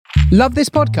Love this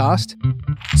podcast?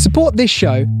 Support this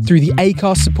show through the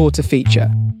Acast supporter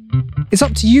feature. It's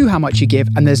up to you how much you give,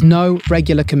 and there's no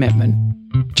regular commitment.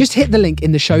 Just hit the link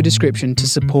in the show description to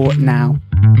support now.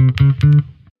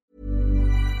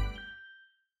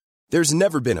 There's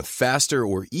never been a faster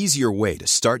or easier way to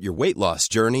start your weight loss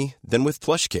journey than with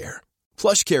PlushCare.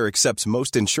 PlushCare accepts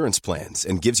most insurance plans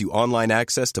and gives you online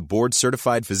access to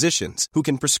board-certified physicians who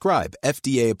can prescribe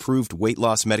FDA-approved weight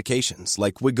loss medications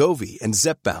like Wegovy and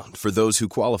Zepbound for those who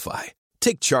qualify.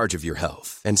 Take charge of your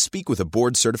health and speak with a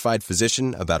board-certified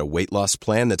physician about a weight loss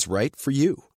plan that's right for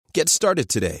you. Get started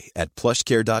today at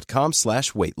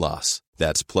plushcare.com/weight loss.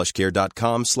 That's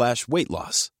plushcare.com/weight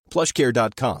loss.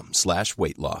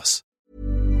 plushcare.com/weight loss.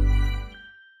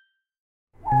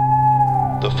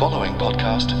 The following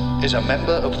podcast is a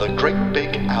member of the Great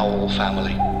Big Owl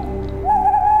family.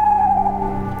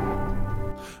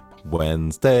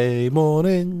 Wednesday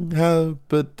morning, I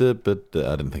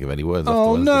didn't think of any words.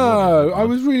 Oh no, I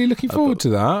was really looking forward to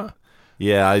that.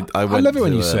 Yeah, I love it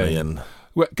when you sing.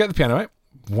 Get the piano, right?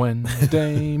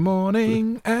 Wednesday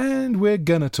morning, and we're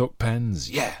gonna talk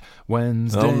pens. Yeah,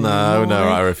 Wednesday. Oh no, morning,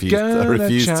 I refuse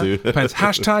to. Pens.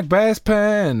 Hashtag best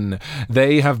pen.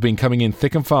 They have been coming in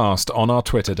thick and fast on our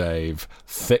Twitter, Dave.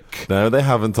 Thick. No, they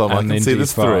haven't, Tom. I can see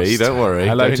there's three. Don't worry.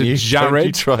 Hello to Jared. Don't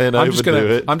you try and overdo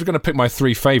it. I'm just going to pick my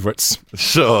three favourites.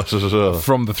 Sure.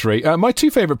 From the three. My two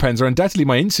favourite pens are undoubtedly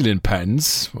my insulin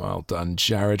pens. Well done,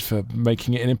 Jared, for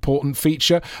making it an important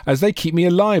feature, as they keep me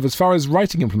alive as far as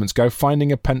writing implements go.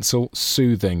 Finding a pencil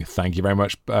soothing. Thank you very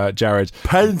much, Jared.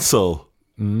 Pencil.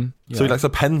 Yeah. So he likes a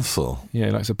pencil. Yeah,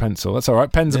 he likes a pencil. That's all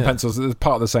right. Pens and pencils, they're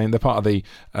part of the same. They're part of the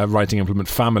writing implement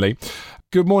family.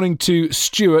 Good morning to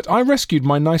Stuart. I rescued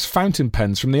my nice fountain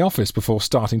pens from the office before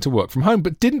starting to work from home,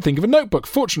 but didn't think of a notebook.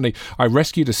 Fortunately, I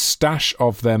rescued a stash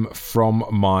of them from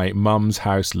my mum's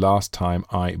house last time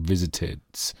I visited.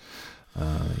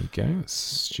 There you go,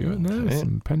 Stuart there,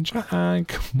 some pen chat. And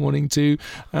good morning to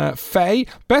Faye.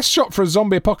 Best shot for a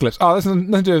zombie apocalypse. Oh, there's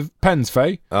nothing to do with pens,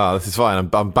 Faye. Oh, this is fine.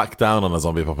 I'm back down on a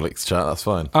zombie apocalypse chat. That's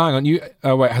fine. Hang on,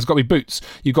 wait, has got to be boots.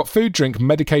 You've got food, drink,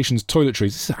 medications,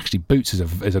 toiletries. This is actually boots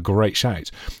is a great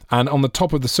shout. And on the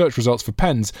top of the search results for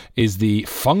pens is the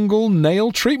fungal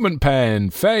nail treatment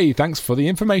pen. Faye, thanks for the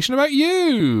information about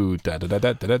you. Never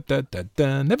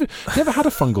had a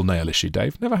fungal nail issue,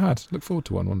 Dave. Never had. Look forward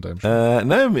to one day, I'm sure.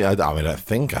 No, I don't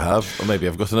think I have. Or maybe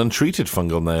I've got an untreated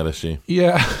fungal nail issue.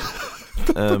 Yeah.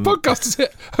 The podcast has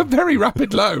hit a very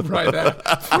rapid low right there.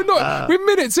 We're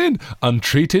minutes in.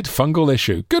 Untreated fungal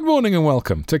issue. Good morning and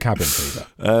welcome to Cabin Fever.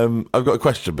 I've got a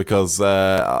question because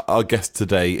our guest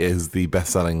today is the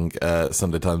best-selling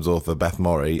Sunday Times author Beth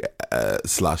Morrey /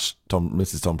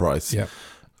 Mrs. Tom Price. Yeah.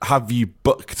 Have you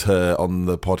booked her on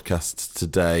the podcast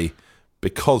today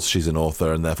because she's an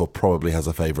author and therefore probably has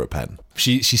a favourite pen?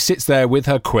 She sits there with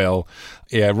her quill,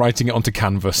 writing it onto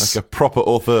canvas. Like a proper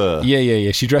author.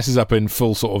 Yeah. She dresses up in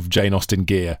full sort of Jane Austen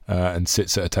gear and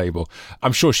sits at a table.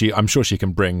 I'm sure she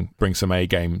can bring some A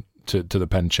game to the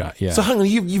pen chat. Yeah. So hang on,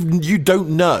 you don't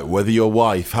know whether your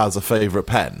wife has a favourite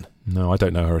pen? No, I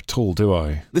don't know her at all, do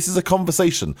I? This is a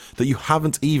conversation that you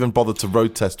haven't even bothered to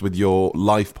road test with your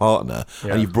life partner,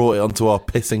 and you've brought it onto our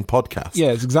pissing podcast. Yeah,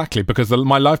 exactly, because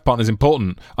my life partner is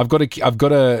important. I've got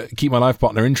to keep my life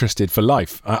partner interested for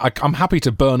life. I'm happy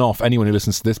to burn off anyone who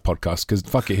listens to this podcast, because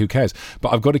fuck it, who cares?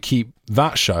 But I've got to keep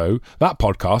that show, that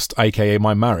podcast, aka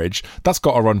my marriage, that's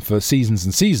got to run for seasons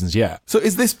and seasons. Yeah. So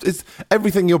is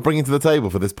everything you're bringing to the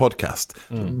table for this podcast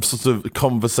sort of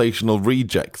conversational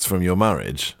rejects from your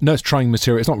marriage? No, it's trying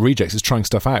material. It's not rejects. It's trying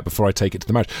stuff out before I take it to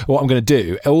the marriage. What I'm going to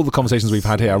do, all the conversations we've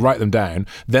had here, I write them down.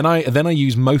 Then I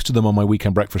use most of them on my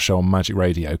weekend breakfast show on Magic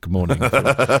Radio. Good morning. Fan of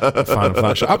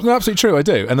that show. Absolutely true. I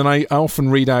do. And then I often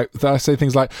read out. I say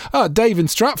things like, Dave in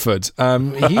Stratford.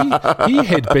 He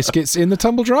hid biscuits in the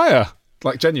tumble dryer.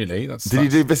 Like, genuinely. Did you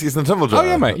do biscuits in the tumble dryer? Oh,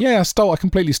 yeah, mate. Yeah, I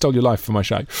completely stole your life for my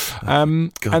show.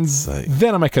 God's sake.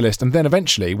 Then I make a list, and then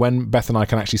eventually, when Beth and I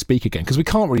can actually speak again, because we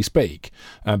can't really speak,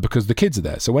 because the kids are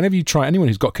there. So whenever you try, anyone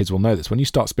who's got kids will know this, when you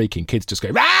start speaking, kids just go,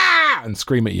 "Rah!" and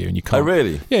scream at you, and you can't. Oh,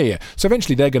 really? Yeah. So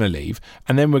eventually they're going to leave,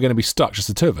 and then we're going to be stuck, just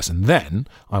the two of us. And then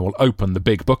I will open the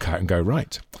big book out and go,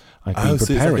 right, I've been so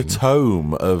preparing. it's like a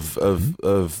tome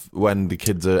of when the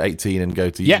kids are 18 and go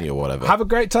to uni or whatever. Have a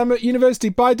great time at university.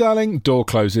 Bye, darling. Door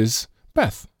closes.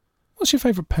 Beth, what's your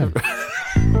favourite pen?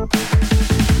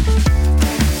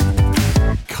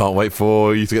 Can't wait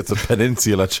for you to get to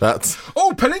Peninsula Chat.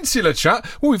 Oh, Peninsula Chat.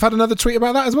 Well, we've had another tweet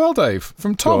about that as well, Dave,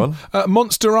 from Tom.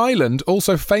 Monster Island,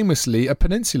 also famously a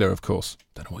peninsula, of course.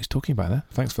 Don't know what he's talking about there.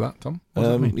 Thanks for that, Tom. What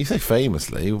does that mean? You say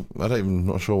famously. I'm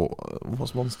not sure.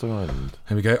 What's Monster Island?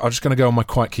 Here we go. I'm just going to go on my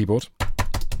quiet keyboard.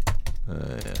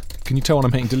 Yeah. Can you tell when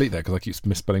I'm hitting delete there because I keep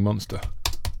misspelling monster?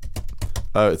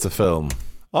 Oh, it's a film.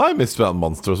 I misspelled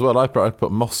monster as well. I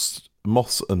put moss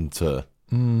unter.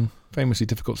 Famously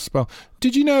difficult to spell.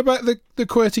 Did you know about the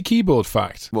QWERTY keyboard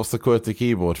fact? What's the QWERTY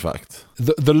keyboard fact?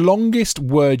 The longest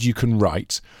word you can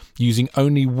write using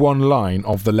only one line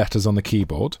of the letters on the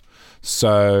keyboard.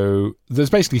 So there's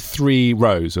basically 3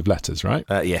 rows of letters, right?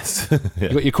 Yes. Yeah.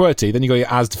 You got your QWERTY, then you got your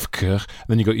ASDFK, and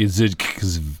then you got your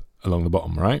ZKZV along the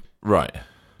bottom, right? Right.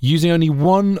 Using only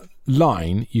one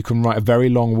line, you can write a very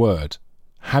long word.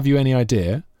 Have you any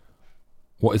idea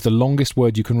what is the longest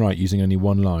word you can write using only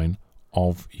one line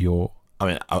of your... I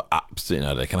mean, I absolutely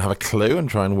no idea. Can I have a clue and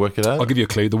try and work it out? I'll give you a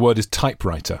clue. The word is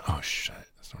typewriter. Oh, shit.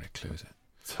 That's not really a clue, is it?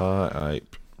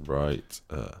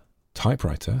 Typewriter.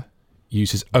 Typewriter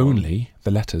uses only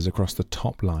the letters across the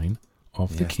top line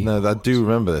of the keyboard. No, I do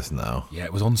remember this now. Yeah,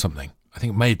 it was on something. I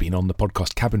think it may have been on the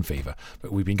podcast Cabin Fever,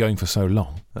 but we've been going for so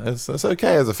long. That's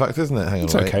okay as a fact, isn't it? Hang on.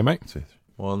 It's okay, mate.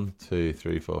 1, 2,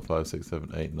 3, 4, 5, 6,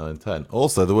 7, 8, 9, 10.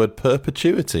 Also, the word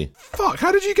perpetuity. Fuck,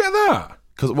 how did you get that?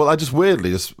 Because, I just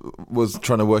weirdly was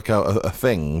trying to work out a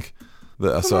thing.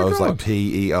 So I was like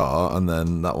PER, and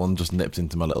then that one just nipped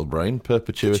into my little brain.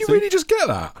 Perpetuity. Did you really just get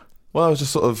that? Well, I was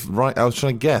just sort of I was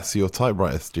trying to guess your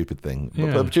typewriter stupid thing.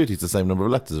 But perpetuity is the same number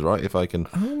of letters, right? If I can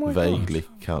vaguely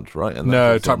count right. And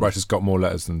no, typewriter's got more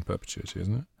letters than perpetuity,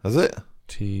 isn't it? Has it?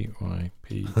 TYPE.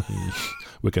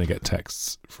 We're going to get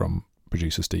texts from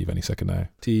producer Steve any second now.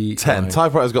 10.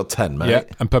 Typewriter's got 10, mate. Yeah,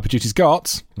 and perpetuity's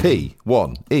got...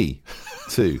 P1E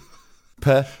 2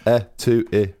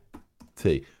 Perpetuity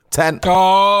 10.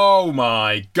 Oh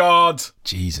my God!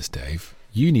 Jesus, Dave.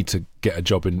 You need to get a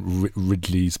job in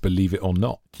Ridley's Believe It or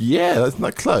Not. Yeah, that's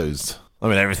not closed. I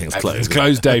mean, everything's closed.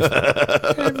 Everything's closed, Dave.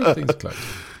 Everything's closed.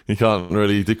 You can't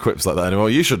really do quips like that anymore.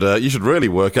 You should really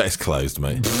work at it's closed,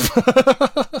 mate.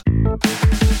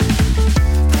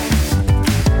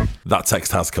 That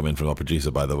text has come in from our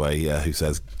producer, by the way, who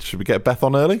says, should we get Beth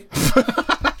on early?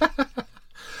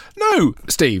 No,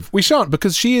 Steve, we shan't,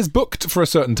 because she is booked for a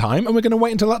certain time and we're going to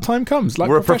wait until that time comes. Like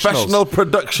we're a professional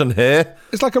production here.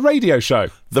 It's like a radio show.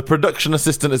 The production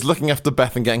assistant is looking after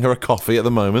Beth and getting her a coffee at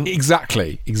the moment.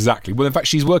 Exactly. Well, in fact,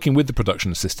 she's working with the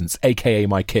production assistants, a.k.a.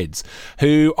 my kids,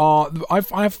 who are...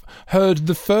 I've heard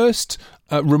the first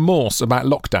remorse about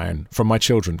lockdown from my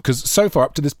children, because so far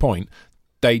up to this point,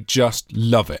 they just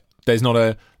love it. There's not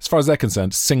as far as they're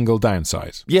concerned, single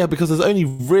downside. Yeah, because there's only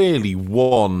really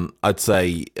one, I'd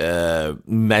say,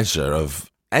 measure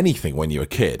of anything when you're a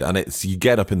kid, and it's you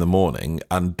get up in the morning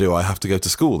and do I have to go to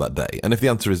school that day? And if the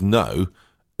answer is no,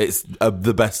 it's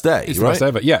the best day, it's right? the best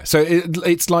ever, yeah. So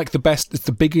it's like it's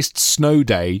the biggest snow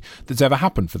day that's ever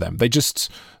happened for them.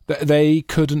 They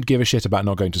couldn't give a shit about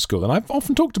not going to school. And I've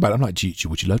often talked about it. I'm like,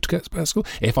 would you love to go to school?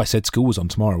 If I said school was on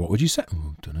tomorrow, what would you say?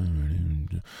 Oh, don't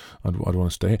know. I'd want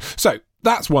to stay here. So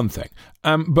that's one thing.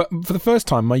 But for the first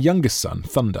time, my youngest son,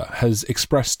 Thunder, has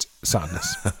expressed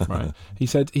sadness. Right? He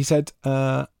said,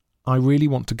 I really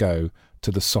want to go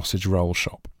to the sausage roll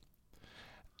shop.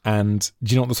 And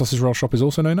do you know what the sausage roll shop is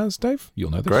also known as, Dave?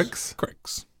 You'll know this.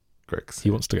 Greggs.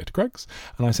 He wants to go to Greggs.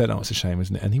 And I said, oh, it's a shame,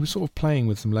 isn't it? And he was sort of playing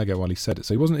with some Lego while he said it.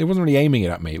 So it wasn't really aiming it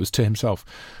at me. It was to himself.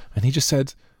 And he just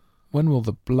said, when will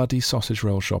the bloody sausage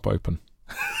roll shop open?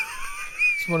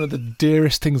 It's one of the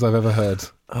dearest things I've ever heard.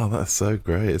 Oh, that's so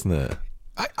great, isn't it?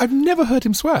 I've never heard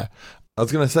him swear. I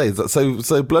was going to say,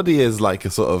 so bloody is like a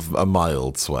sort of a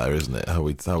mild swear, isn't it? How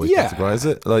we categorise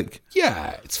it? Like,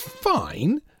 yeah, it's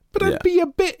fine. But I'd be a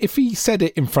bit, if he said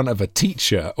it in front of a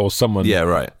teacher or someone. Yeah,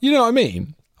 right. You know what I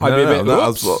mean? I'd be a bit,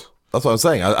 that's what I'm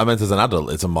saying. I meant as an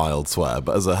adult, it's a mild swear.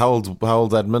 But as how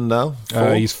old's Edmund now?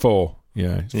 4? He's 4.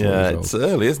 Yeah, it's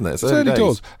early, isn't it? It's early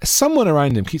doors. Someone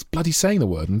around him keeps bloody saying the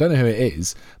word, and I don't know who it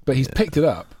is, but he's picked it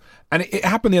up. And it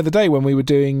happened the other day when we were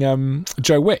doing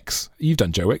Joe Wicks. You've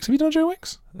done Joe Wicks. Have you done Joe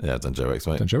Wicks? Yeah, I've done Joe Wicks,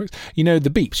 mate. You know the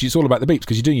beeps. It's all about the beeps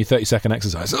because you're doing your 30-second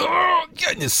exercise.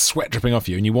 Getting your sweat dripping off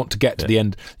you, and you want to get to the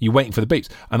end. You're waiting for the beeps.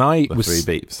 And the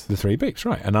 3 beeps. The 3 beeps,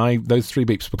 right. And those 3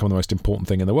 beeps become the most important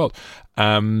thing in the world.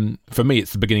 For me,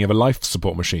 it's the beginning of a life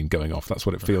support machine going off. That's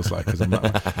what it feels like.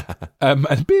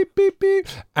 And beep, beep, beep.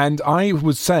 And I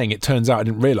was saying, it turns out I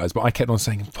didn't realise, but I kept on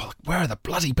saying, where are the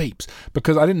bloody beeps?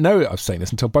 Because I didn't know I was saying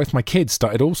this until both my kids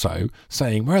started also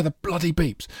saying, where are the bloody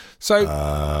beeps? So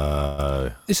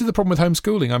this is the problem with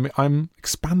homeschooling. I'm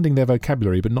expanding their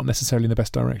vocabulary, but not necessarily in the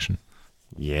best direction.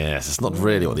 Yes, it's not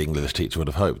really what the English teacher would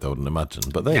have hoped, I wouldn't imagine.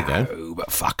 But there you go. No,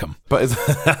 but fuck them. But is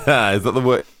that the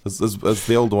word? Has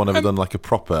the older one ever done like a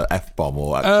proper F-bomb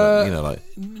or actually,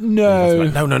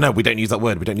 No, we don't use that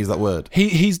word. We don't use that word.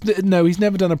 He's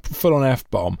never done a full-on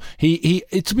F-bomb. He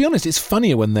to be honest, it's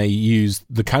funnier when they use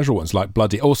the casual ones like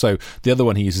bloody. Also, the other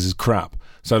one he uses is crap.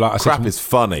 So like, crap is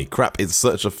funny. Crap is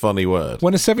such a funny word.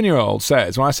 When a 7-year-old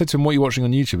says, when I said to him, "What are you watching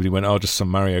on YouTube?" and he went, "Oh, just some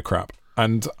Mario crap."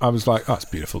 And I was like, "Oh, it's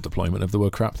beautiful deployment of the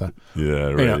word crap there." Yeah,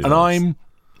 really. And I'm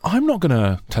not going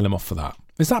to tell him off for that.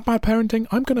 Is that bad parenting?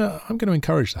 I'm gonna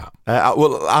encourage that.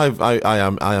 Well,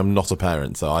 I am not a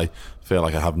parent, so I feel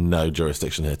like I have no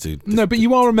jurisdiction here to. No, but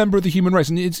you are a member of the human race,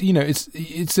 and it's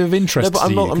of interest. No, but to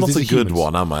I'm not a good humans.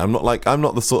 one, am I? I'm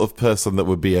not the sort of person that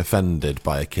would be offended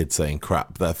by a kid saying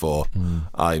crap. Therefore,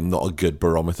 I'm not a good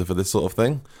barometer for this sort of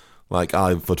thing. Like,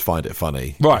 I would find it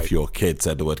funny if your kid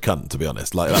said the word cunt, to be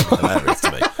honest. Like, that'd be hilarious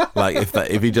to me. Like,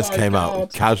 if he just came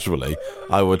out casually,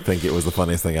 I would think it was the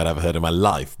funniest thing I'd ever heard in my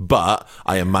life. But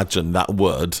I imagine that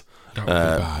would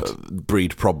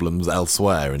breed problems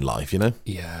elsewhere in life, you know?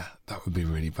 Yeah, that would be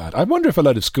really bad. I wonder if a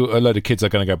load of kids are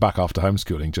going to go back after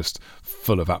homeschooling just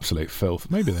full of absolute filth.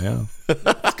 Maybe they are.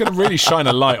 It's going to really shine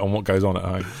a light on what goes on at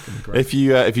home. If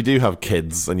you do have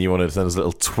kids and you want to send us a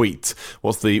little tweet,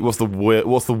 what's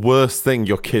the worst thing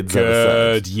your kids ever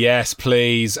said? Good, yes,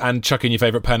 please, and chuck in your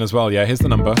favourite pen as well. Yeah, here's the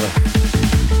number.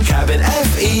 Cabin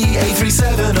FE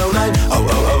 83709.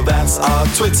 Oh, that's our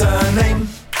Twitter name.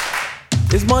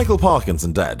 Is Michael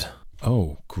Parkinson dead?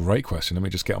 Oh, great question. Let me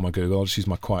just get on my Google. I'll just use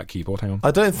my quiet keyboard. Hang on. I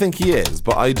don't think he is,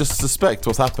 but I just suspect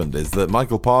what's happened is that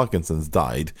Michael Parkinson's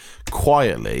died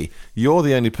quietly. You're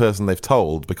the only person they've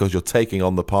told because you're taking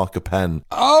on the Parker Pen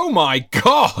Oh my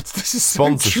God, this is so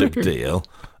sponsorship true. deal.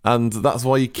 And that's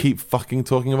why you keep fucking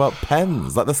talking about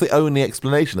pens. Like, that's the only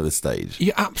explanation at this stage.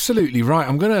 You're absolutely right.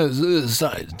 I'm going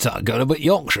to go a bit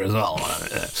Yorkshire as well.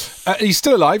 He's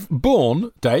still alive.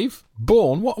 Born, Dave.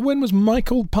 Born. When was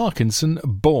Michael Parkinson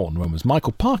born? When was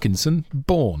Michael Parkinson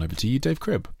born? Over to you, Dave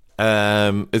Cribb.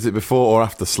 Is it before or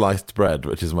after sliced bread,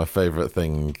 which is my favourite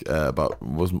thing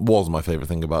was my favourite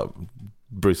thing about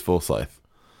Bruce Forsyth?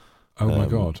 Oh my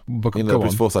God!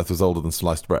 Bruce Forsyth was older than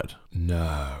sliced bread.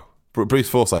 No. Bruce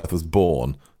Forsyth was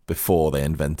born before they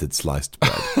invented sliced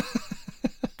bread.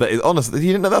 That is honestly,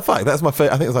 you didn't know that fact? That's my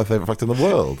favorite. I think it's my favourite fact in the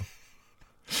world.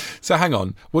 So hang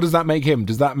on, what does that make him?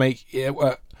 Does that make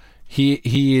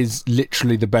he is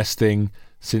literally the best thing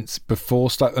since before?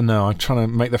 No, I'm trying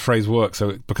to make the phrase work so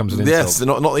it becomes an insult. Yes,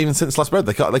 not even since sliced bread.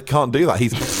 They can't do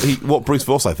that. What Bruce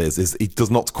Forsyth is he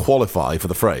does not qualify for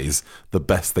the phrase "the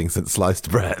best thing since sliced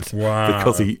bread." Wow.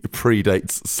 Because he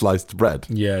predates sliced bread.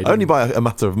 Yeah, only by a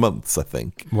matter of months, I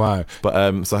think. Wow.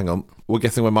 But so hang on, we're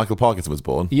guessing when Michael Parkinson was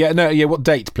born. Yeah, no, yeah. What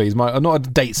date, please? Not a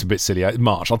date's a bit silly.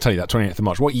 March. I'll tell you that. 28th of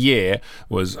March. What year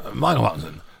was Michael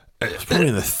Parkinson? It's probably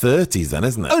in the 30s then,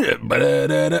 isn't it?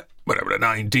 1930.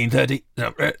 1930.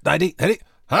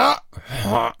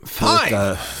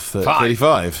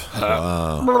 35.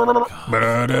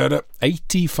 Wow.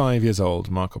 85 years old,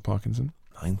 Michael Parkinson.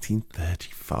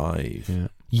 1935. Yeah.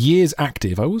 Years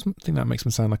active. I always think that makes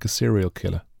him sound like a serial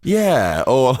killer. Yeah,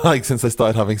 or like since they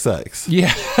started having sex.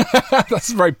 Yeah,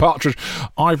 that's very Partridge.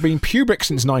 I've been pubic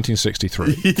since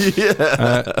 1963.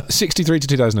 Yeah. 63 to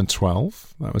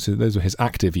 2012. Those were his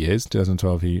active years.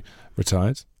 2012 he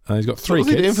retired. He's got 3 kids. What was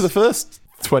he doing for the first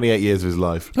 28 years of his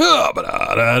life? That's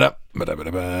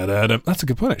a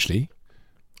good point, actually.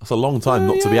 That's a long time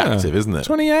not to be active, isn't it?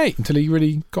 28 until he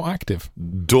really got active.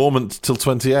 Dormant till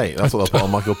 28. That's what they'll put on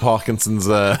Michael Parkinson's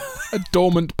a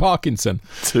dormant Parkinson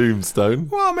tombstone.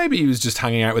 Well, maybe he was just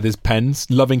hanging out with his pens,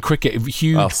 loving cricket.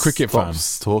 Huge cricket fan.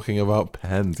 Talking about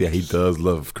pens. Yeah, he does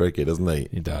love cricket, doesn't he?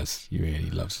 He does. He really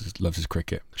loves his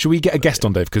cricket. Should we get a guest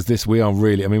on, Dave? Because we're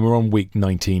on week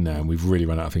 19 now, and we've really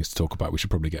run out of things to talk about. We should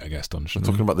probably get a guest on. We're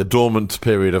talking about the dormant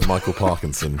period of Michael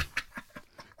Parkinson.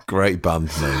 Great band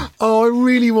name. Oh, I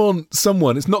really want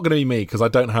someone. It's not going to be me because I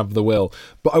don't have the will,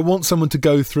 but I want someone to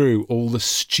go through all the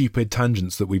stupid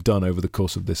tangents that we've done over the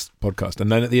course of this podcast.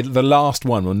 And then at the last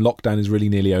one, when lockdown is really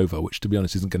nearly over, which to be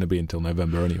honest isn't going to be until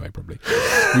November anyway, probably,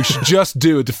 we should just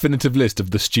do a definitive list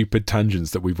of the stupid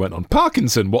tangents that we've went on.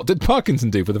 Parkinson. What did Parkinson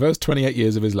do for the first 28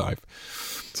 years of his life?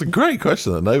 It's a great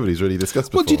question that nobody's really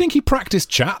discussed before. Well, do you think he practiced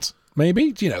chat?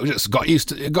 Maybe, just got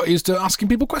used to asking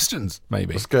people questions.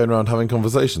 Maybe just going around having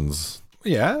conversations.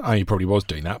 Yeah, he probably was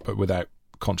doing that, but without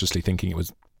consciously thinking it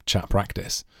was chat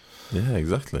practice. Yeah,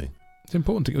 exactly. It's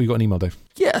important to... You got an email, Dave?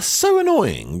 Yeah, so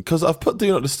annoying, because I've put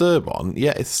Do Not Disturb on,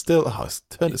 yet it's still... Oh, it's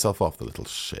turned itself off, the little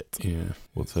shit. Yeah.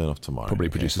 We'll turn off tomorrow. Probably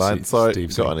producer Sorry,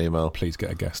 Steve got an email. Please get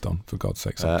a guest on, for God's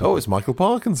sake. It's Michael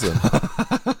Parkinson.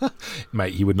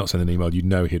 Mate, he would not send an email. You'd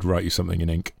know he'd write you something in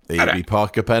ink. He'd be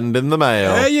Parker penned in the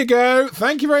mail. There you go.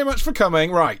 Thank you very much for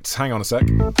coming. Right, hang on a sec.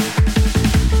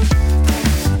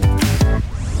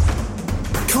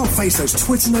 Can't face those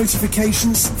Twitter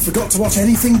notifications? Forgot to watch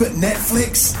anything but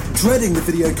Netflix? Dreading the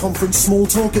video conference small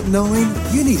talk at 9?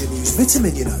 You need a news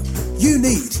vitamin, you know. You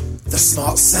need the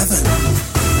Smart 7.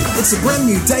 It's a brand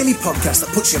new daily podcast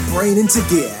that puts your brain into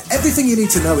gear. Everything you need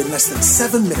to know in less than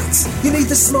 7 minutes. You need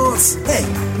the smarts? Hey,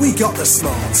 we got the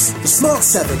smarts. The Smart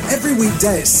 7 every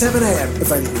weekday at 7 a.m.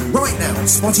 Available right now on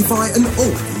Spotify and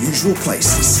all the usual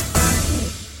places.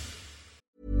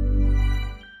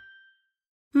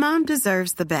 Mom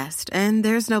deserves the best, and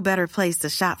there's no better place to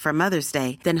shop for Mother's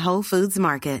Day than Whole Foods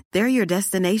Market. They're your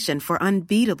destination for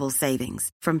unbeatable savings,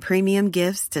 from premium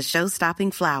gifts to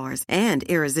show-stopping flowers and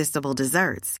irresistible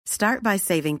desserts. Start by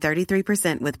saving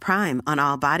 33% with Prime on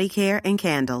all body care and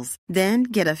candles. Then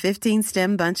get a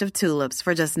 15-stem bunch of tulips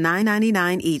for just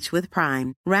 $9.99 each with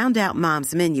Prime. Round out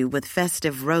Mom's menu with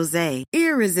festive rosé,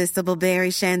 irresistible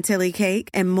berry chantilly cake,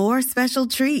 and more special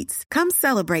treats. Come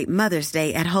celebrate Mother's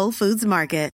Day at Whole Foods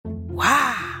Market.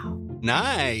 Wow.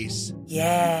 Nice.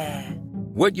 Yeah.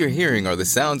 What you're hearing are the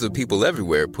sounds of people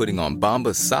everywhere putting on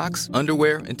Bombas socks,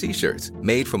 underwear, and T-shirts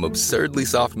made from absurdly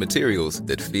soft materials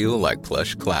that feel like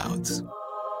plush clouds.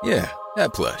 Yeah,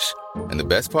 that plush. And the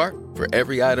best part? For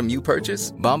every item you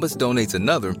purchase, Bombas donates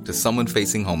another to someone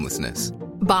facing homelessness.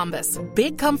 Bombas.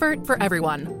 Big comfort for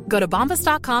everyone. Go to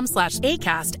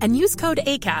bombas.com/ACAST and use code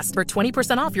ACAST for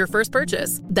 20% off your first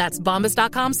purchase. That's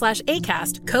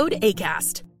bombas.com/ACAST. Code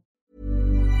ACAST.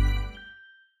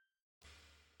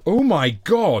 Oh my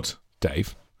God,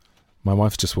 Dave. My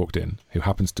wife's just walked in, who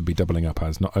happens to be doubling up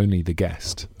as not only the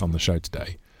guest on the show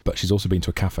today, but she's also been to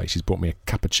a cafe. She's brought me a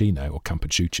cappuccino, or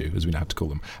campuchuchu, as we know how to call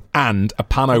them, and a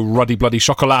pan au ruddy bloody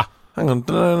chocolat. Hang on,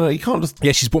 no, you can't just...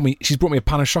 Yeah, she's brought me a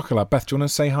pan au chocolat. Beth, do you want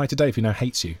to say hi to Dave, who now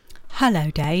hates you?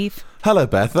 Hello, Dave. Hello,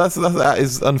 Beth. That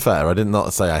is unfair. I did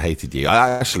not say I hated you.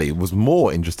 I actually was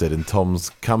more interested in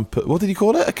Tom's what did you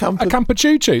call it? A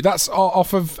campuchuchu. That's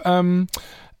off of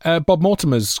Bob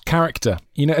Mortimer's character.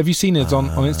 You know, have you seen it on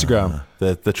Instagram?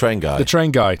 The train guy. The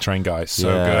train guy. So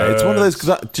good. It's one of those...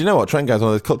 do you know what? Train guy is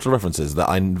one of those cultural references that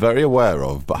I'm very aware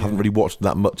of, but haven't really watched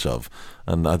that much of.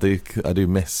 And I do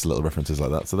miss little references like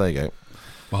that. So there you go.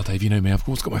 Well, Dave, you know me. I've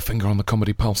always got my finger on the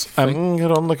comedy pulse.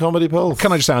 Finger on the comedy pulse.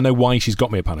 Can I just say, I know why she's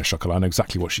got me a pan au chocolat. I know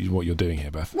exactly what you're doing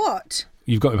here, Beth. What?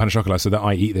 You've got me a pan au chocolat so that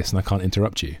I eat this and I can't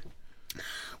interrupt you.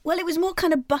 Well, it was more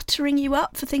kind of buttering you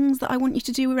up for things that I want you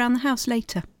to do around the house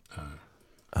later.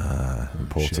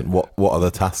 Important. What are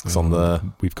the tasks on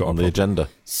the agenda?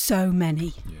 So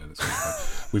many. Yeah, that's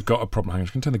right. We've got a problem. Hang on,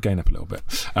 I can turn the gain up a little bit.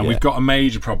 And we've got a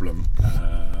major problem.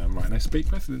 Right, now speak,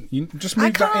 Beth. You just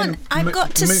move that in. I've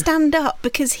got to stand up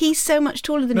because he's so much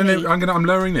taller than me. No, I'm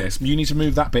lowering this. You need to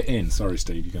move that bit in. Sorry,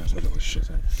 Steve. You're going to have to look this shit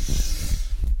out.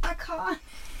 I can't.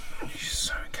 You're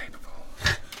so incapable.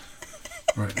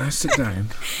 Right, now sit down.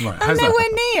 Right, I'm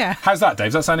nowhere near. How's that, Dave?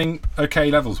 Is that sounding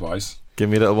okay levels-wise? Give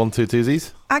me a little 1, 2,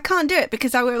 2s. I can't do it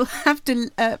because I will have to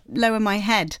lower my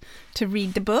head to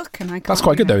read the book, and I can't. That's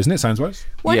quite good, though, isn't it? Sounds-wise.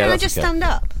 Why don't I just stand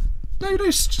up? No,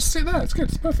 just sit there. It's good.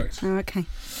 It's perfect. Oh, okay.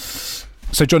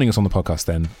 So joining us on the podcast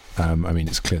then, I mean,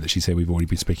 it's clear that she's here. We've already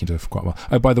been speaking to her for quite a while.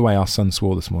 Oh, by the way, our son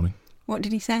swore this morning. What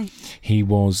did he say? He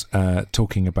was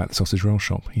talking about the sausage roll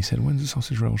shop. He said, when's the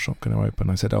sausage roll shop going to open?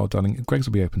 I said, oh, darling, Greggs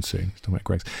will be open soon. He's talking about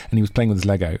Greggs. And he was playing with his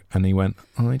Lego, and he went,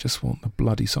 I just want the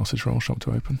bloody sausage roll shop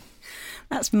to open.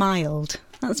 That's mild.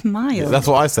 Yeah, that's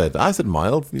what I said. I said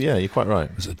mild. Yeah, you're quite right.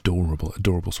 It was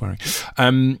adorable swearing.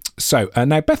 So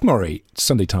now Beth Morrey,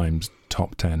 Sunday Times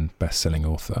top 10 best-selling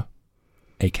author,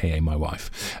 a.k.a. my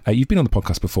wife. You've been on the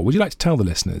podcast before. Would you like to tell the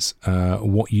listeners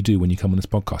what you do when you come on this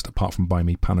podcast, apart from buy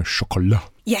me pan au chocolat?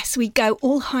 Yes, we go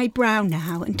all highbrow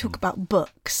now and talk about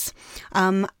books.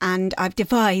 And I've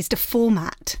devised a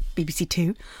format, BBC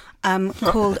Two,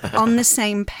 called On the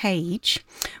Same Page,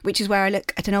 which is where I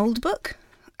look at an old book,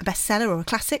 a bestseller or a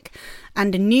classic,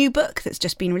 and a new book that's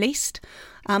just been released.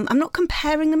 I'm not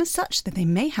comparing them as such, though they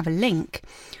may have a link.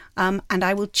 And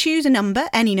I will choose a number,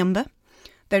 any number,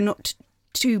 though not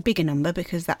too big a number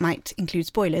because that might include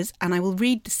spoilers, and I will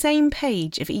read the same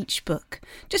page of each book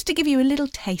just to give you a little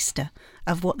taster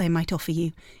of what they might offer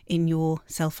you in your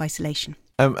self-isolation.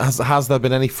 Has there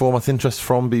been any format interest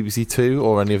from BBC Two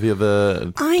or any of the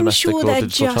other I'm domestic sure or they're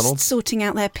digital just channels? sorting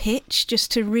out their pitch just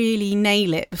to really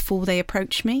nail it before they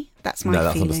approach me. That's my No,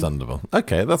 that's feeling. understandable.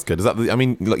 Okay, that's good. Is that?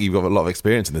 Look, you've got a lot of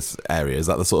experience in this area. Is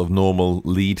that the sort of normal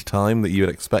lead time that you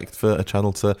would expect for a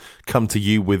channel to come to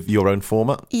you with your own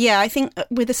format? Yeah, I think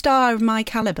with a star of my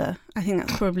calibre, I think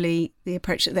that's probably the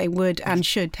approach that they would and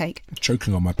should take.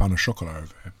 Choking on my pain au chocolat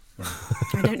over here.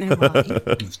 I don't know why.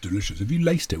 It's delicious. Have you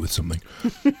laced it with something?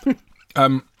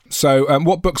 So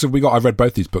what books have we got? I've read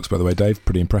both these books, by the way, Dave.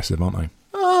 Pretty impressive, aren't they?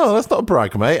 Oh, that's not a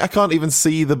brag, mate. I can't even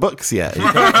see the books yet.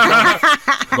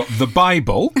 I've got the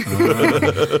Bible.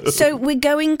 So we're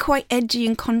going quite edgy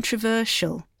and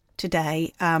controversial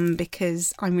today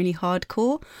because I'm really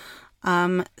hardcore.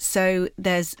 So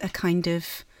there's a kind of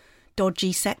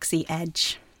dodgy, sexy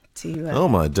edge to... oh,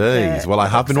 my days. Well, I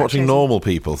have been watching Normal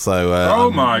People, so...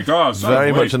 oh, my God. So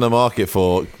very much in the market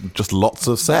for just lots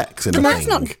of sex. But that's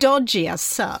not dodgy as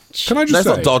such. Can I just say...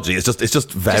 That's not dodgy. It's just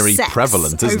very sex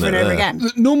prevalent, isn't over it? and over again.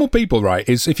 Normal People, right,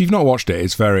 is, if you've not watched it,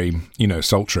 it's very,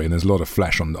 sultry and there's a lot of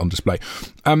flesh on display.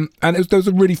 And there was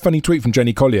a really funny tweet from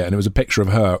Jenny Collier, and it was a picture of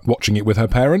her watching it with her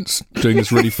parents, doing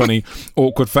this really funny,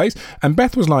 awkward face. And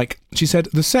Beth was like, she said,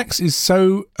 the sex is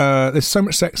so... there's so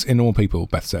much sex in Normal People,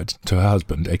 Beth said, to her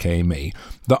husband, a.k.a. me,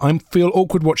 that I feel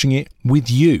awkward watching it with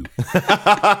you. It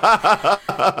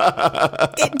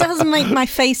does make my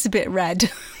face a bit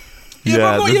red. Yeah, but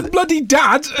I'm not your bloody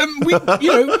dad. We've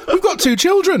got 2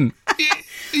 children.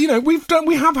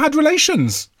 We have had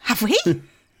relations. Have we? You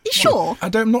sure?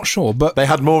 I'm not sure, but they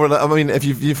had more. I mean, if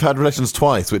you've had relations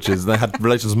twice, which is they had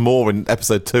relations more in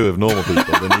episode 2 of Normal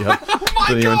People than you had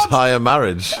than your entire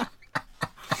marriage.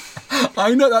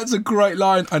 I know that's a great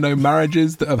line. I know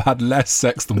marriages that have had less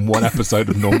sex than 1 episode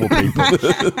of Normal People.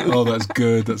 Oh, that's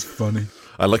good. That's funny.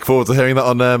 I look forward to hearing that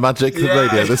on Magic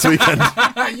Radio this weekend.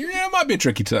 Yeah, it might be a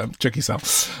tricky sell.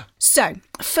 So,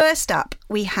 first up,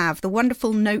 we have The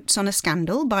Wonderful Notes on a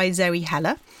Scandal by Zoe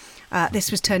Heller.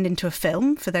 This was turned into a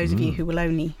film, for those of you who will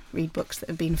only read books that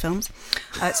have been films,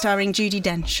 starring Judi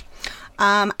Dench.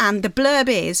 And the blurb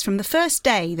is, from the first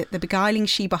day that the beguiling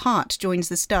Sheba Hart joins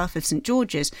the staff of St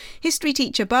George's, history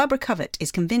teacher Barbara Covert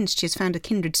is convinced she has found a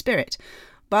kindred spirit.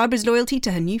 Barbara's loyalty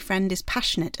to her new friend is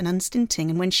passionate and unstinting,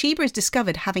 and when Sheba is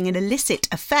discovered having an illicit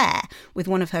affair with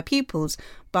one of her pupils,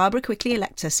 Barbara quickly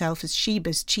elects herself as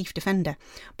Sheba's chief defender.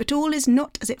 But all is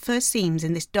not as it first seems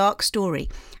in this dark story,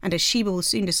 and as Sheba will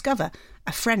soon discover,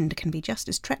 a friend can be just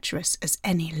as treacherous as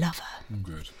any lover.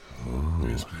 Good. Ooh,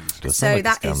 yes, please. So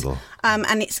that is,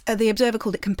 and it's The Observer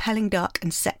called it compelling, dark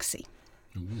and sexy.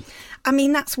 Ooh. I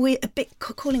mean, that's weird. A bit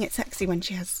calling it sexy when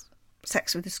she has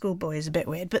sex with the schoolboy is a bit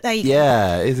weird, but it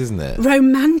is, isn't it?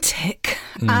 Romantic.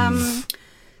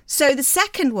 So the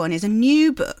second one is a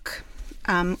new book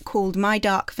called My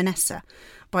Dark Vanessa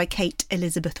by Kate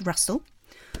Elizabeth Russell.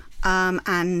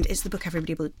 And it's the book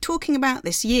everybody will be talking about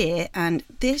this year, and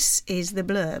this is the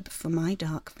blurb for My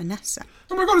Dark Vanessa.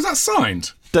 Oh my God, is that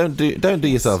signed? Don't do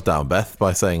yourself down, Beth,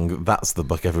 by saying that's the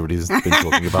book everybody's been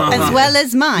talking about. As well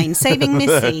as mine, Saving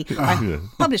Missy,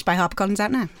 published by HarperCollins,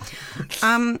 out now.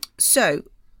 So,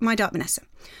 My Dark Vanessa.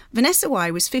 Vanessa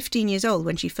Y was 15 years old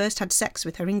when she first had sex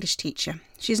with her English teacher.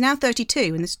 She is now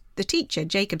 32, and the teacher,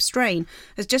 Jacob Strain,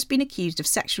 has just been accused of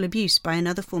sexual abuse by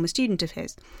another former student of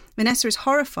his. Vanessa is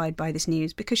horrified by this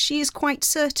news because she is quite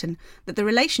certain that the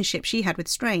relationship she had with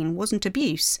Strain wasn't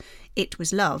abuse, it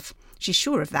was love. She's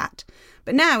sure of that.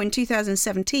 But now, in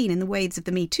 2017, in the waves of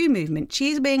the Me Too movement,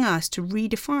 she is being asked to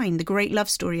redefine the great love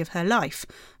story of her life,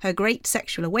 her great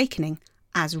sexual awakening,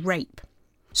 as rape.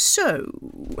 So...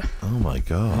 Oh, my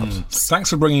God. Thanks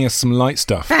for bringing us some light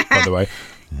stuff, by the way.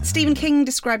 Stephen King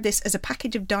described this as a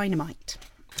package of dynamite.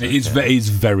 It is very,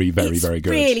 very, very good.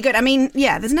 Really good. I mean,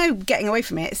 yeah, there's no getting away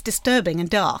from it. It's disturbing and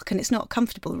dark, and it's not a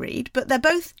comfortable read, but they're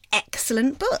both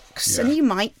excellent books, and you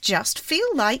might just feel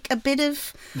like a bit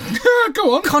of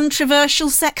Go on. controversial,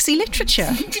 sexy literature.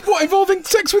 What, involving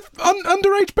sex with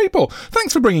underage people?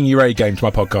 Thanks for bringing your A game to my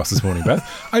podcast this morning, Beth.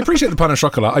 I appreciate the pain au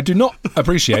chocolat. I do not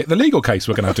appreciate the legal case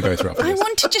we're going to have to go through after I this.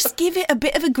 want to just give it a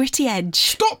bit of a gritty edge.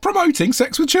 Stop promoting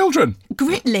sex with children.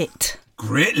 Gritlit.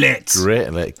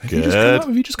 Gritlit. Good.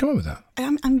 Have you just come up with that?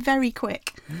 I'm very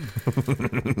quick.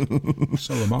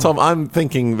 So am I. Tom, I'm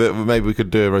thinking that maybe we could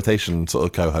do a rotation sort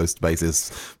of co-host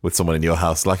basis with someone in your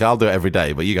house. Like, I'll do it every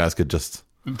day, but you guys could just...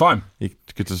 Fine. You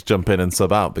could just jump in and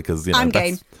sub out because, you know... I'm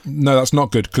game. No, that's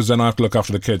not good, because then I have to look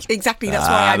after the kids. Exactly, that's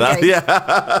why I'm game.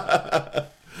 Yeah.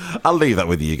 I'll leave that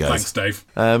with you guys. Thanks, Dave.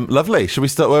 Lovely. Should we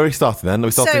start? Where are we starting then? Are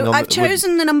we starting So I've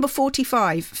chosen the number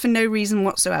 45 for no reason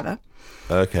whatsoever.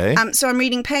 Okay. So I'm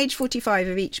reading page 45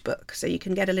 of each book, so you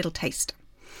can get a little taste.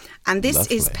 And this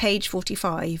is Lovely. page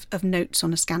 45 of Notes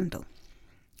on a Scandal,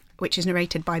 which is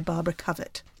narrated by Barbara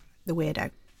Covert, the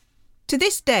weirdo. To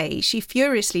this day, she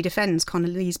furiously defends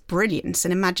Connolly's brilliance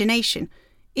and imagination.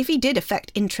 If he did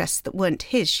affect interests that weren't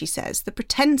his, she says, the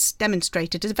pretence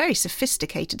demonstrated a very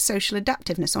sophisticated social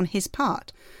adaptiveness on his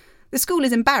part. The school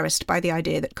is embarrassed by the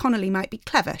idea that Connolly might be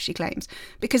clever, she claims,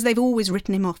 because they've always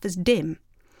written him off as dim.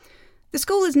 The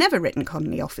school has never written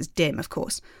Connolly off as dim, of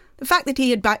course. The fact that he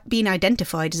had been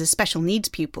identified as a special needs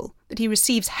pupil, that he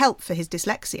receives help for his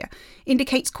dyslexia,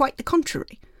 indicates quite the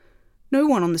contrary. No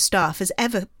one on the staff has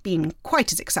ever been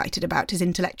quite as excited about his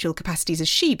intellectual capacities as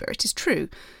Sheba, it is true.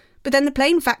 But then the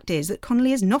plain fact is that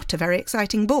Connolly is not a very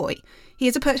exciting boy. He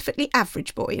is a perfectly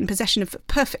average boy in possession of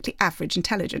perfectly average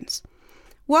intelligence.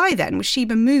 Why, then, was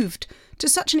Sheba moved to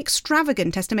such an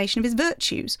extravagant estimation of his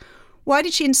virtues? Why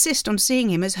did she insist on seeing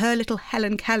him as her little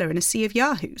Helen Keller in a sea of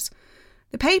yahoos?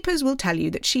 The papers will tell you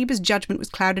that Sheba's judgment was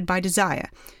clouded by desire.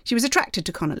 She was attracted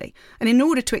to Connolly, and in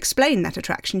order to explain that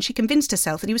attraction, she convinced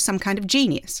herself that he was some kind of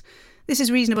genius. This is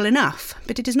reasonable enough,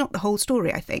 but it is not the whole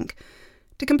story, I think.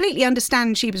 To completely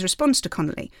understand Sheba's response to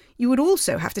Connolly, you would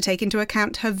also have to take into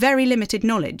account her very limited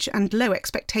knowledge and low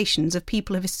expectations of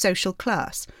people of his social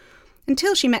class.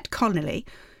 Until she met Connolly,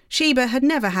 Sheba had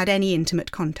never had any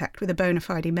intimate contact with a bona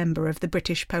fide member of the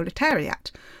British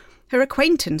proletariat. Her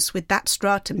acquaintance with that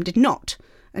stratum did not,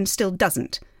 and still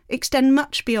doesn't, extend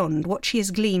much beyond what she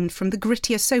has gleaned from the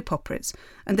grittier soap operas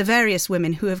and the various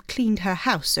women who have cleaned her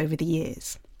house over the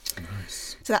years.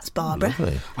 Nice. So that's Barbara.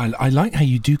 I like how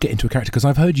you do get into a character, because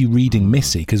I've heard you reading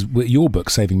Missy, because your book,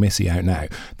 Saving Missy, out now,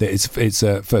 that it's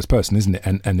first person, isn't it?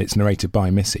 And it's narrated by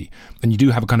Missy. And you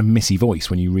do have a kind of Missy voice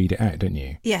when you read it out, don't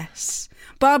you? Yes.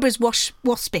 Barbara's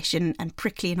waspish and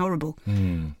prickly and horrible.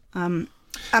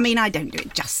 I mean, I don't do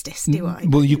it justice, do I?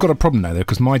 Well, you've got a problem now, though,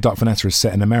 because my Dark Vanessa is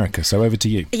set in America, so over to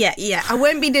you. Yeah. I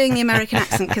won't be doing the American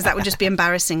accent because that would just be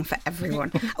embarrassing for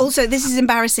everyone. Also, this is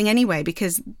embarrassing anyway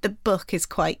because the book is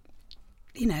quite,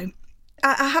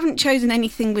 I haven't chosen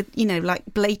anything with, like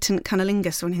blatant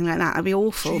cunnilingus or anything like that. That'd be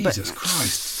awful. Jesus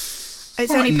Christ.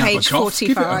 It's only page 45.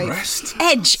 Give it a rest.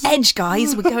 Edge,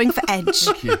 guys. We're going for edge.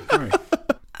 Thank you.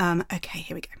 Okay,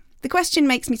 here we go. The question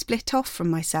makes me split off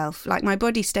from myself, like my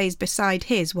body stays beside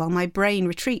his while my brain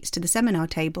retreats to the seminar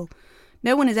table.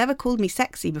 No one has ever called me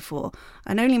sexy before,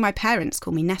 and only my parents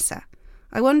call me Nessa.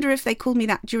 I wonder if they called me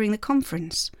that during the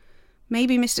conference.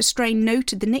 Maybe Mr. Strain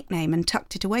noted the nickname and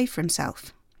tucked it away for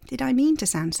himself. Did I mean to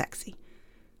sound sexy?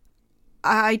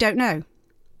 I don't know.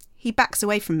 He backs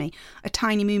away from me, a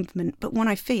tiny movement, but one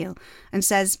I feel, and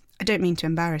says, I don't mean to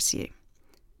embarrass you.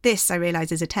 This, I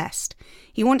realise, is a test.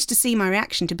 He wants to see my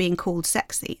reaction to being called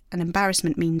sexy, and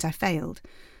embarrassment means I failed.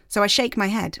 So I shake my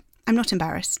head. I'm not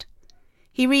embarrassed.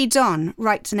 He reads on,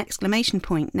 writes an exclamation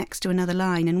point next to another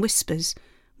line, and whispers,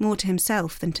 more to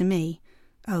himself than to me,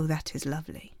 oh, that is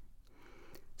lovely.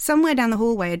 Somewhere down the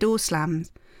hallway a door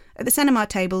slams. At the cinema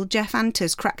table, Jeff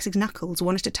Anters cracks his knuckles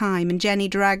one at a time, and Jenny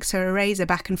drags her eraser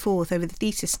back and forth over the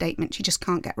thesis statement she just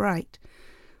can't get right.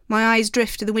 My eyes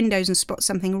drift to the windows and spot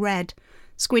something red.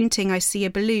 Squinting, I see a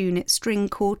balloon, its string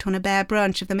caught on a bare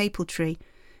branch of the maple tree.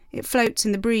 It floats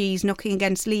in the breeze, knocking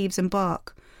against leaves and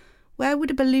bark. Where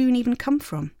would a balloon even come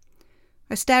from?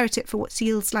 I stare at it for what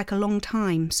feels like a long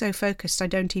time, so focused I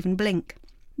don't even blink.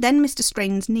 Then Mr.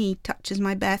 Strain's knee touches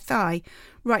my bare thigh,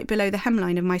 right below the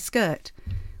hemline of my skirt.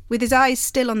 With his eyes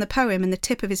still on the poem and the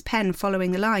tip of his pen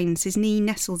following the lines, his knee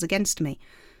nestles against me.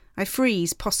 I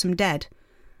freeze, possum dead.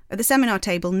 At the seminar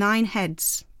table, 9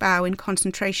 heads bow in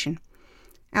concentration.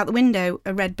 Out the window,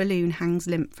 a red balloon hangs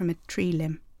limp from a tree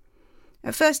limb.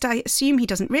 At first I assume he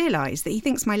doesn't realise that he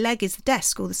thinks my leg is the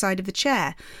desk or the side of the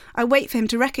chair. I wait for him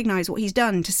to recognise what he's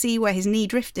done, to see where his knee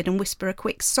drifted and whisper a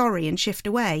quick sorry and shift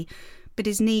away. But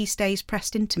his knee stays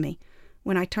pressed into me.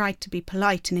 When I try to be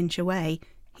polite and inch away,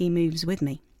 he moves with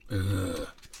me.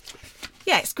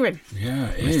 Yeah, it's grim.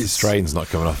 Yeah, it Mr. is. Strain's not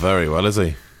coming off very well, is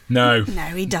he? No. No,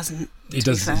 he doesn't. He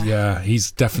does, yeah.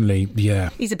 He's definitely,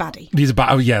 yeah. He's a baddie. He's a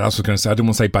baddie. Oh, yeah, that's what I was going to say. I didn't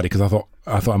want to say baddie because I thought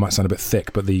I might sound a bit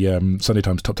thick, but the Sunday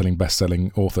Times top-selling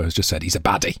best-selling author has just said he's a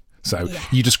baddie. So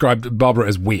you described Barbara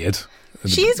as weird.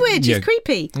 She is weird. She's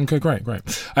creepy. Okay, great.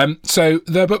 So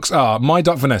the books are My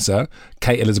Dark Vanessa,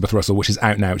 Kate Elizabeth Russell, which is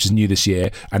out now, which is new this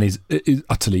year, and is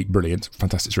utterly brilliant.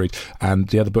 Fantastic to read. And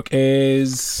the other book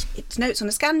is... It's Notes on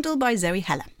a Scandal by Zoe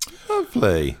Heller.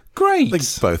 Lovely. Great. They're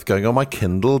both going on my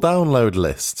Kindle download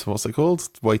list. What's it called?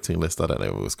 Waiting list. I don't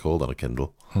know what it was called on a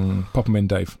Kindle. Pop them in,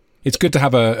 Dave. It's good to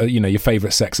have your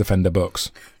favourite sex offender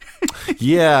books.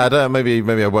 Yeah, I don't. Maybe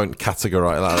I won't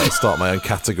categorise that. I'll start my own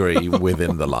category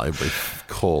within the library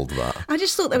called that. I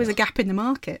just thought there was a gap in the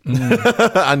market.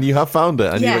 And you have found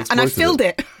it. And yeah, you've and I exploited filled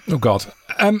it. Oh, God.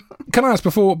 Can I ask,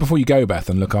 before you go, Beth,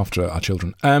 and look after our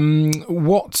children,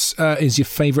 what is your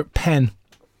favourite pen?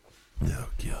 Oh,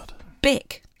 God.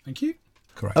 Bic. Thank you.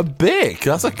 Correct. A Bic?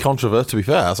 That's a controversial, to be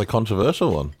fair, that's a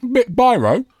controversial one. Bic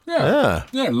Biro? Yeah.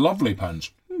 Yeah, lovely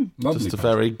pens. Lovely Just a pens.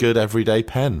 very good everyday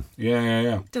pen.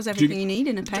 Yeah. Does everything you need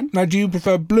in a pen. Now, do you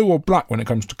prefer blue or black when it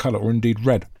comes to colour, or indeed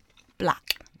red?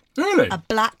 Black. Really? A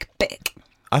black Bic.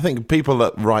 I think people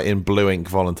that write in blue ink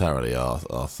voluntarily are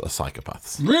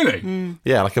psychopaths. Really?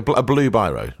 Yeah, like a blue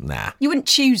biro. Nah. You wouldn't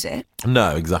choose it.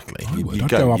 No, exactly. I'd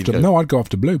go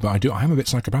after blue, but I am a bit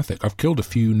psychopathic. I've killed a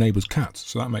few neighbours' cats,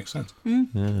 so that makes sense.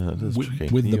 Yeah, it is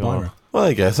tricky. With the You biro. are. Well,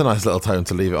 there you go. It's a nice little tone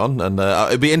to leave it on. And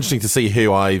it'd be interesting to see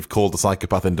who I've called a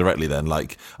psychopath indirectly then.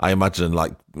 Like, I imagine,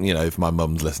 like, you know, if my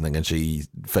mum's listening and she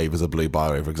favours a blue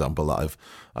biro, for example, that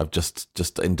I've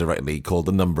just indirectly called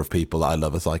a number of people that I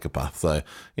love a psychopath. So,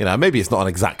 you know, maybe it's not an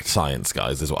exact science,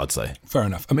 guys, is what I'd say. Fair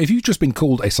enough. If you've just been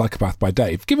called a psychopath by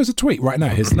Dave, give us a tweet right now.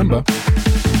 Here's the number.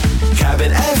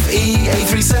 Cabin FE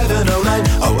 83709.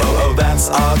 Oh, that's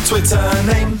our Twitter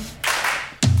name.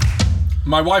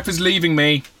 My wife is leaving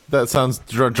me. That sounds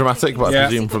dramatic, but I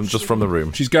presume from the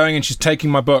room. She's going and she's taking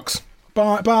my books.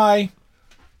 Bye.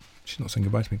 She's not saying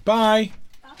goodbye to me. Bye.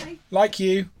 Like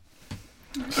you.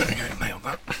 Okay, nailed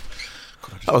that.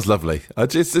 That was lovely.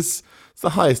 It's the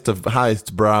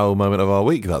highest brow moment of our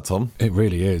week, that, Tom. It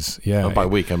really is, yeah. By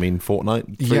week, I mean fortnight,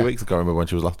 3 weeks. I can't remember when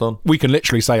she was last on. We can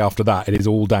literally say after that, it is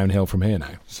all downhill from here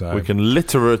now. So we can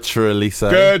literally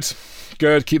say...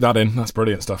 Good. Keep that in. That's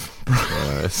brilliant stuff.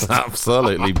 It's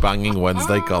absolutely banging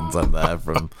Wednesday content there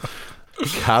from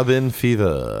Cabin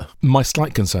Fever. My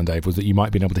slight concern, Dave, was that you might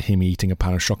have been able to hear me eating a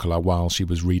pan of chocolat while she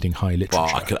was reading high literature.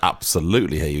 Well, I could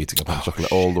absolutely hear you eating a pan of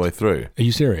chocolate all the way through. Are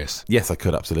you serious? Yes, I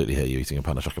could absolutely hear you eating a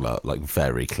pan of chocolate, like,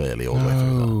 very clearly all the way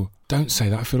through. Oh, don't say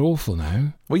that. I feel awful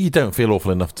now. Well, you don't feel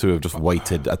awful enough to have just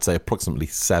waited, I'd say, approximately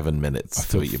 7 minutes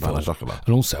to eat your pan of chocolate.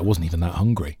 And also, I wasn't even that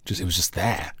hungry. It was just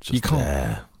there. You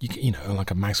can't, you know,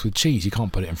 like a mouse with cheese. You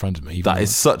can't put it in front of me. That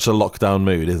is such a lockdown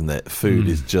mood, isn't it? Food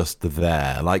is just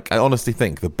there. Like, I honestly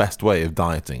think the best way of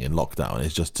dieting in lockdown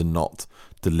is just to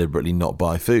deliberately not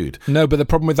buy food. No, but the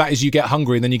problem with that is you get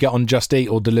hungry and then you get on Just Eat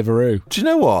or Deliveroo. Do you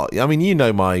know what? I mean, you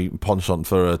know my penchant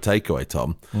for a takeaway,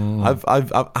 Tom. I've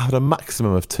had a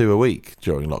maximum of 2 a week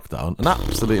during lockdown, an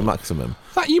absolute maximum.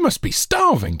 That you must be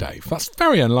starving, Dave. That's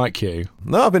very unlike you.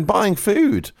 No, I've been buying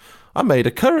food. I made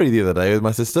a curry the other day with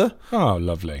my sister. Oh,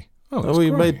 lovely. Oh, that's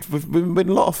we've great. made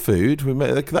a lot of food.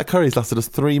 That curry's lasted us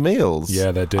 3 meals.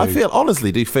 Yeah, they do. I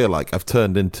honestly do feel like I've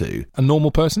turned into a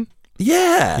normal person.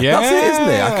 Yeah, that's it, isn't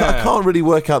it? I can't really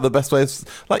work out the best way.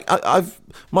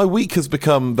 My week has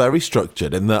become very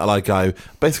structured in that, like, I'm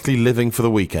basically living for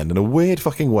the weekend in a weird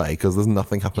fucking way because there's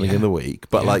nothing happening in the week.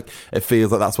 But like, it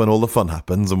feels like that's when all the fun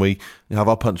happens and we have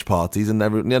our punch parties and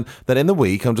everything. And then in the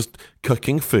week, I'm just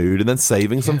cooking food and then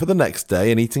saving some for the next day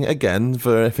and eating it again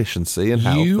for efficiency and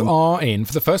health. You are in,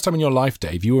 for the first time in your life,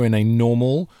 Dave, you are in a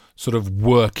normal sort of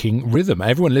working rhythm.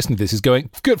 Everyone listening to this is going,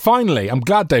 good, finally. I'm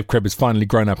glad Dave Cribb has finally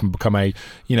grown up and become a,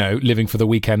 you know, living for the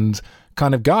weekend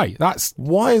kind of guy.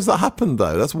 Why has that happened,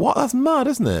 though? That's mad,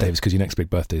 isn't it? Dave, it's because your next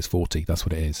big birthday is 40. That's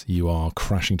what it is. You are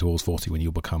crashing towards 40 when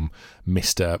you'll become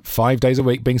Mr. 5 days a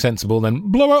week, being sensible,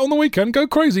 then blow out on the weekend, go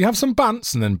crazy, have some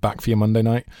bants, and then back for your Monday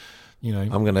night. You know,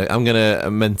 I'm gonna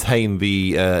maintain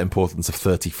the importance of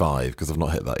 35 because I've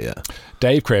not hit that yet.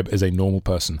 Dave Cribb is a normal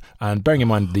person, and bearing in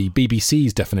mind the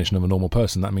BBC's definition of a normal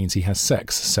person, that means he has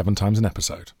sex 7 times an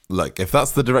episode. Look, if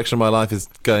that's the direction my life is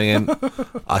going in,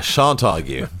 I shan't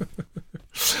argue.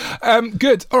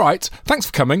 Good. All right. Thanks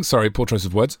for coming. Sorry, poor choice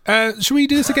of words. Should we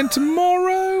do this again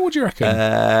tomorrow? What do you reckon?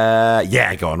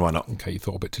 Yeah, go on. Why not? Okay, you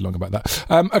thought a bit too long about that.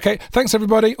 Okay. Thanks,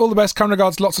 everybody. All the best. Kind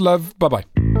regards. Lots of love. Bye-bye.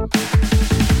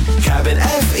 Cabin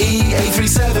FE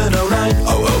 83709.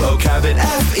 Oh, Cabin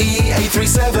FE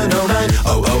 83709.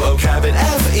 Oh, Cabin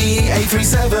FE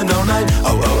 83709.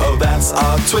 Oh, that's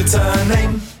our Twitter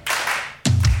name.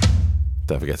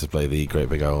 Don't forget to play the Great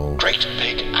Big Owl.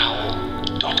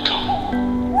 GreatBigOwl.com.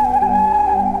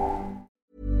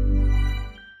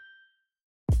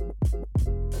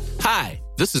 Hi,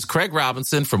 this is Craig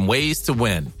Robinson from Ways to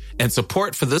Win, and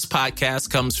support for this podcast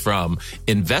comes from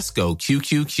Invesco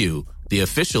QQQ, the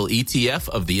official ETF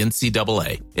of the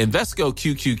NCAA. Invesco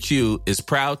QQQ is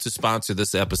proud to sponsor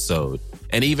this episode,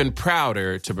 and even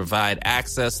prouder to provide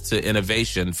access to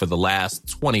innovation for the last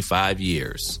 25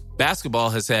 years. Basketball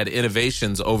has had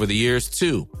innovations over the years,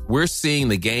 too. We're seeing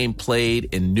the game played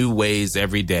in new ways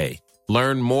every day.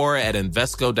 Learn more at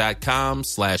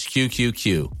Invesco.com/QQQ.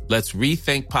 Let's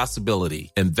rethink possibility.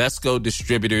 Invesco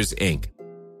Distributors, Inc.